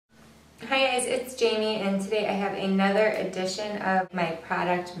Hi guys, it's Jamie, and today I have another edition of my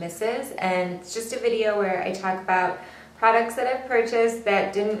product misses, and it's just a video where I talk about products that I've purchased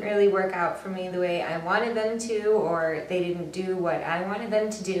that didn't really work out for me the way I wanted them to, or they didn't do what I wanted them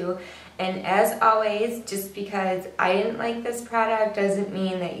to do. And as always, just because I didn't like this product doesn't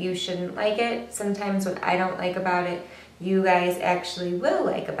mean that you shouldn't like it. Sometimes what I don't like about it, you guys actually will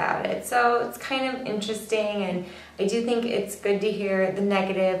like about it. So it's kind of interesting, and I do think it's good to hear the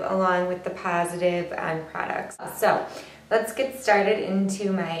negative along with the positive on products. So let's get started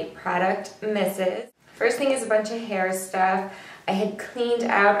into my product misses. First thing is a bunch of hair stuff. I had cleaned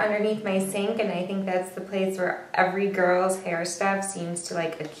out underneath my sink, and I think that's the place where every girl's hair stuff seems to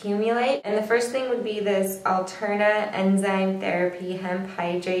like accumulate. And the first thing would be this Alterna Enzyme Therapy Hemp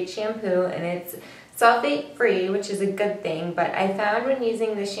Hydrate Shampoo, and it's sulfate free, which is a good thing, but I found when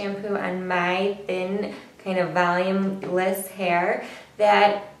using the shampoo on my thin, kind of volumeless hair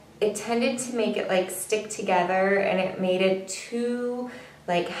that it tended to make it like stick together, and it made it too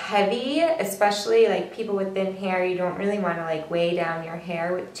like heavy, especially like people with thin hair. You don't really want to like weigh down your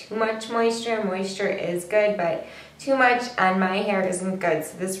hair with too much moisture. Moisture is good, but too much on my hair isn't good.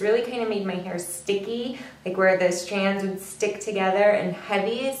 So this really kind of made my hair sticky, like where the strands would stick together and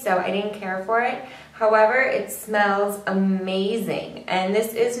heavy, so I didn't care for it. However, it smells amazing, and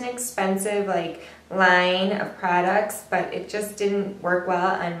this is an expensive like line of products, but it just didn't work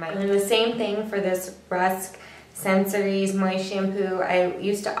well on my. And the same thing for this Rusk Sensories Moist Shampoo. I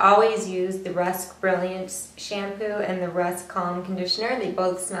used to always use the Rusk Brilliance Shampoo and the Rusk Calm Conditioner. They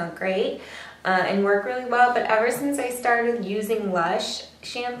both smell great and work really well, but ever since I started using Lush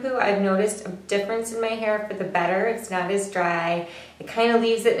shampoo, I've noticed a difference in my hair for the better. It's not as dry. It kind of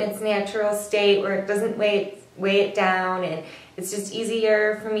leaves it in its natural state where it doesn't weigh it down, and it's just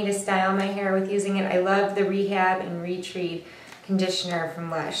easier for me to style my hair with using it. I love the Rehab and Retreat conditioner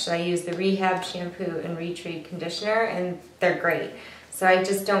from Lush. So I use the Rehab shampoo and Retreat conditioner, and they're great. So I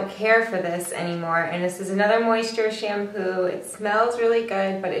just don't care for this anymore. And this is another moisture shampoo. It smells really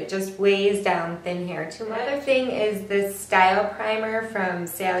good, but it just weighs down thin hair too much. Another thing is this Style Primer from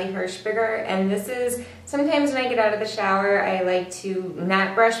Sally Hershberger, and this is, sometimes when I get out of the shower, I like to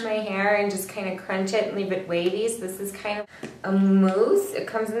not brush my hair and just kind of crunch it and leave it wavy. So this is kind of a mousse. It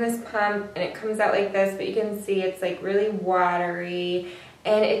comes in this pump, and it comes out like this, but you can see it's like really watery,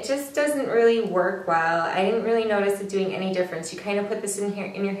 and it just doesn't really work well. I didn't really notice it doing any difference. You kind of put this in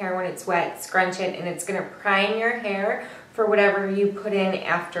your hair when it's wet, scrunch it, and it's gonna prime your hair for whatever you put in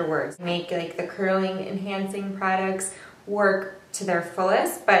afterwards. Make like the curling enhancing products work to their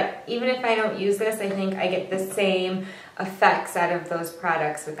fullest, but even if I don't use this, I think I get the same effects out of those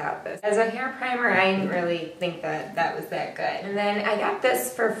products without this. As a hair primer, I didn't really think that that was that good. And then I got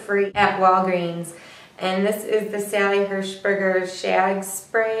this for free at Walgreens, and this is the Sally Hershberger Shag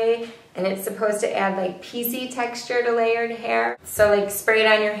Spray, and it's supposed to add like piecey texture to layered hair. So like spray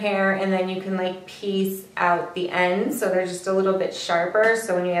it on your hair, and then you can like piece out the ends so they're just a little bit sharper,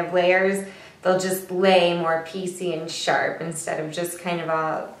 so when you have layers, they'll just lay more piecey and sharp instead of just kind of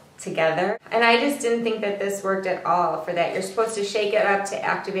all together. And I just didn't think that this worked at all for that. You're supposed to shake it up to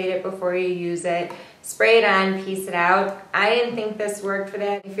activate it before you use it, spray it on, piece it out. I didn't think this worked for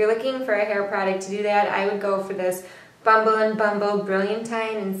that. If you're looking for a hair product to do that, I would go for this Bumble and Bumble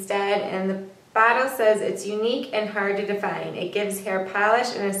Brilliantine instead, and the bottle says it's unique and hard to define. It gives hair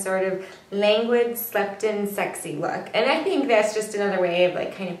polish and a sort of languid, slept-in, sexy look. And I think that's just another way of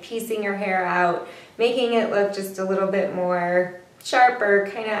like kind of piecing your hair out, making it look just a little bit more sharper,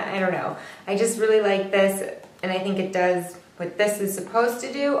 kind of, I don't know. I just really like this, and I think it does what this is supposed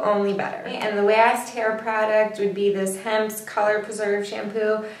to do, only better. And the last hair product would be this Hemp's Color Preserve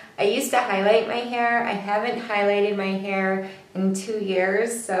Shampoo. I used to highlight my hair. I haven't highlighted my hair in 2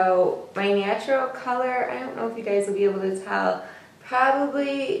 years, so my natural color, I don't know if you guys will be able to tell,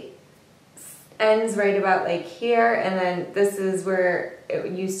 probably ends right about like here, and then this is where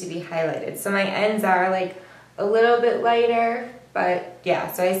it used to be highlighted. So my ends are like a little bit lighter, but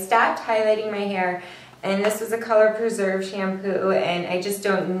yeah, so I stopped highlighting my hair, and this was a Color Preserve shampoo, and I just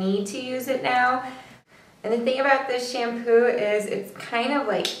don't need to use it now. And the thing about this shampoo is it's kind of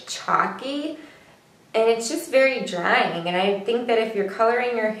like chalky, and it's just very drying, and I think that if you're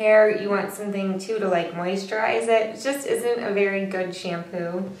coloring your hair, you want something too to like moisturize it. It just isn't a very good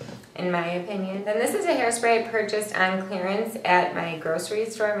shampoo, in my opinion. Then this is a hairspray I purchased on clearance at my grocery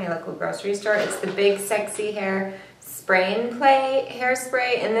store, my local grocery store. It's the Big Sexy Hair spray and play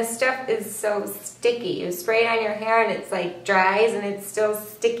hairspray, and this stuff is so sticky. You spray it on your hair and it's like dries and it's still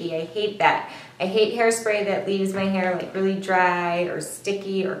sticky. I hate that. I hate hairspray that leaves my hair like really dry or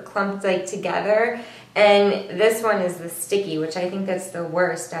sticky or clumped like together. And this one is the sticky, which I think that's the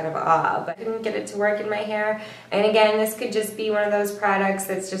worst out of all, but I couldn't get it to work in my hair. And again, this could just be one of those products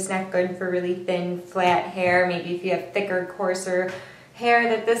that's just not good for really thin, flat hair. Maybe if you have thicker, coarser hair,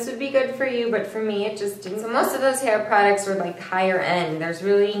 that this would be good for you, but for me it just didn't. So most of those hair products are like higher end. There's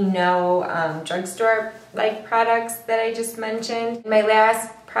really no drugstore like products that I just mentioned. In my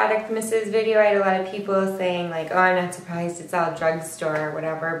last product misses video, I had a lot of people saying like, oh, I'm not surprised it's all drugstore or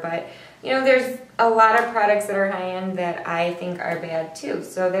whatever, but you know, there's a lot of products that are high-end that I think are bad too.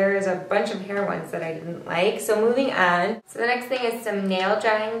 So there is a bunch of hair ones that I didn't like. So moving on. So the next thing is some nail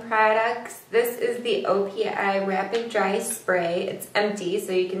drying products. This is the OPI Rapid Dry Spray. It's empty,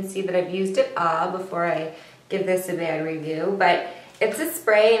 so you can see that I've used it all before I give this a bad review. But it's a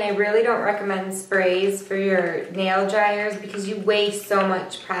spray, and I really don't recommend sprays for your nail dryers because you waste so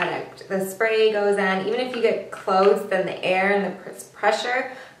much product. The spray goes on, even if you get close, then the air and the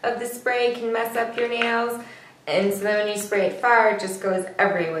pressure of the spray can mess up your nails, and so then when you spray it far, it just goes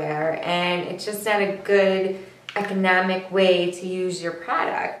everywhere, and it's just not a good economic way to use your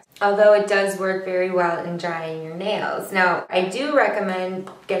product, although it does work very well in drying your nails. Now, I do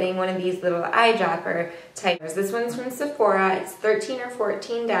recommend getting one of these little eyedropper types. This one's from Sephora. It's $13 or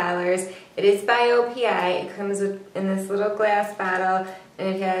 $14. It is by OPI. It comes in this little glass bottle, and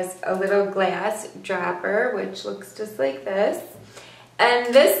it has a little glass dropper, which looks just like this.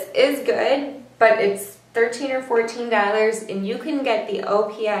 And this is good, but it's $13 or $14, and you can get the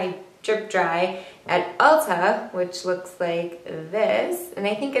OPI Drip Dry at Ulta, which looks like this, and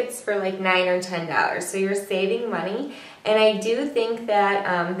I think it's for like $9 or $10, so you're saving money. And I do think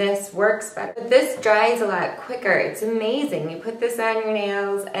that this works better. But this dries a lot quicker. It's amazing. You put this on your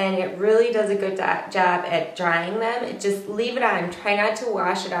nails, and it really does a good job at drying them. Just leave it on. Try not to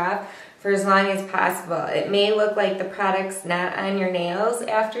wash it off for as long as possible. It may look like the product's not on your nails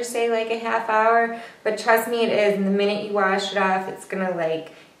after, say, like a half hour, but trust me, it is. And the minute you wash it off, it's gonna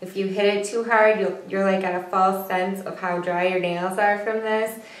like, if you hit it too hard, you're like at a false sense of how dry your nails are from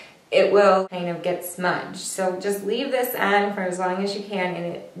this. It will kind of get smudged. So just leave this on for as long as you can, and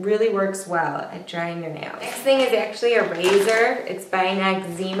it really works well at drying your nails. Next thing is actually a razor. It's by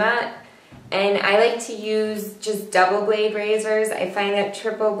xoxo. And I like to use just double blade razors. I find that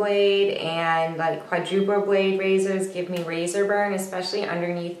triple blade and like quadruple blade razors give me razor burn, especially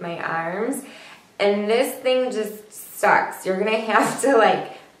underneath my arms. And this thing just sucks. You're gonna have to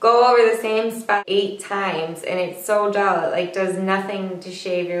like go over the same spot 8 times, and it's so dull. It like does nothing to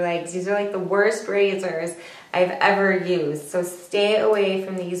shave your legs. These are like the worst razors I've ever used. So stay away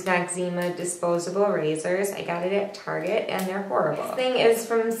from these xoxo disposable razors. I got it at Target, and they're horrible. This thing is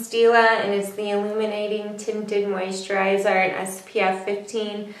from Stila, and it's the Illuminating Tinted Moisturizer in SPF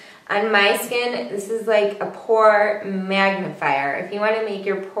 15. On my skin, this is like a pore magnifier. If you want to make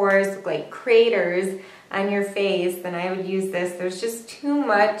your pores look like craters on your face, then I would use this. There's just too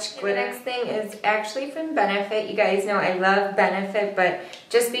much glitter. The next thing is actually from Benefit. You guys know I love Benefit, but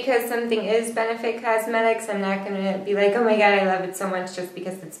just because something is Benefit Cosmetics, I'm not gonna be like, oh my god, I love it so much just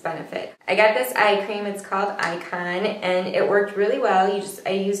because it's Benefit. I got this eye cream, it's called Icon, and it worked really well.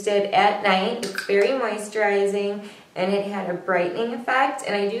 I used it at night. It's very moisturizing, and it had a brightening effect,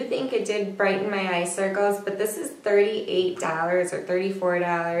 and I do think it did brighten my eye circles, but this is $38 or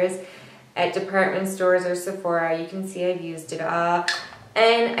 $34 at department stores or Sephora. You can see I've used it all.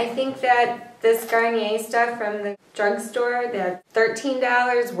 And I think that this Garnier stuff from the drugstore, that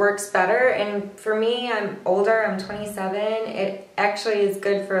 $13 works better. And for me, I'm older, I'm 27. It actually is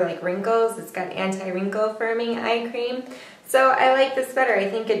good for like wrinkles. It's got anti-wrinkle firming eye cream. So I like this better. I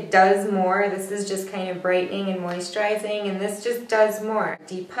think it does more. This is just kind of brightening and moisturizing, and this just does more.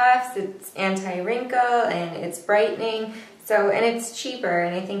 Depuffs, it's anti-wrinkle, and it's brightening. So, and it's cheaper,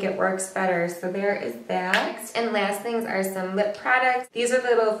 and I think it works better. So there is that. Next and last things are some lip products. These are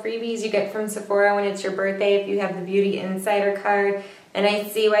the little freebies you get from Sephora when it's your birthday if you have the Beauty Insider card, and I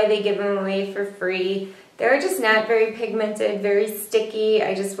see why they give them away for free. They're just not very pigmented, very sticky.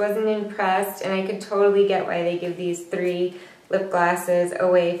 I just wasn't impressed, and I could totally get why they give these 3 lip glosses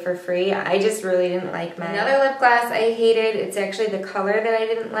away for free. I just really didn't like mine. Another lip gloss I hated, it's actually the color that I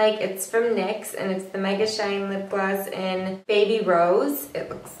didn't like. It's from NYX, and it's the Mega Shine Lip Gloss in Baby Rose. It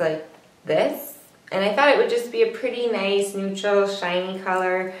looks like this, and I thought it would just be a pretty nice, neutral, shiny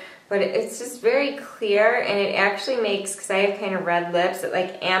color, but it's just very clear, and it actually makes, because I have kind of red lips, it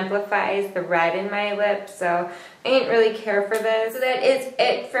like amplifies the red in my lips, so I didn't really care for this. So that is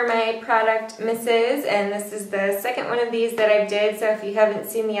it for my product misses, and this is the second one of these that I did, so if you haven't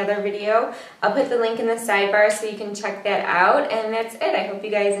seen the other video, I'll put the link in the sidebar so you can check that out, and that's it. I hope you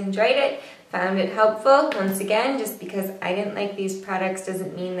guys enjoyed it, found it helpful. Once again, just because I didn't like these products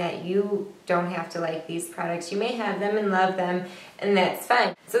doesn't mean that you don't have to like these products. You may have them and love them, and that's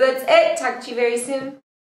fine. So that's it. Talk to you very soon.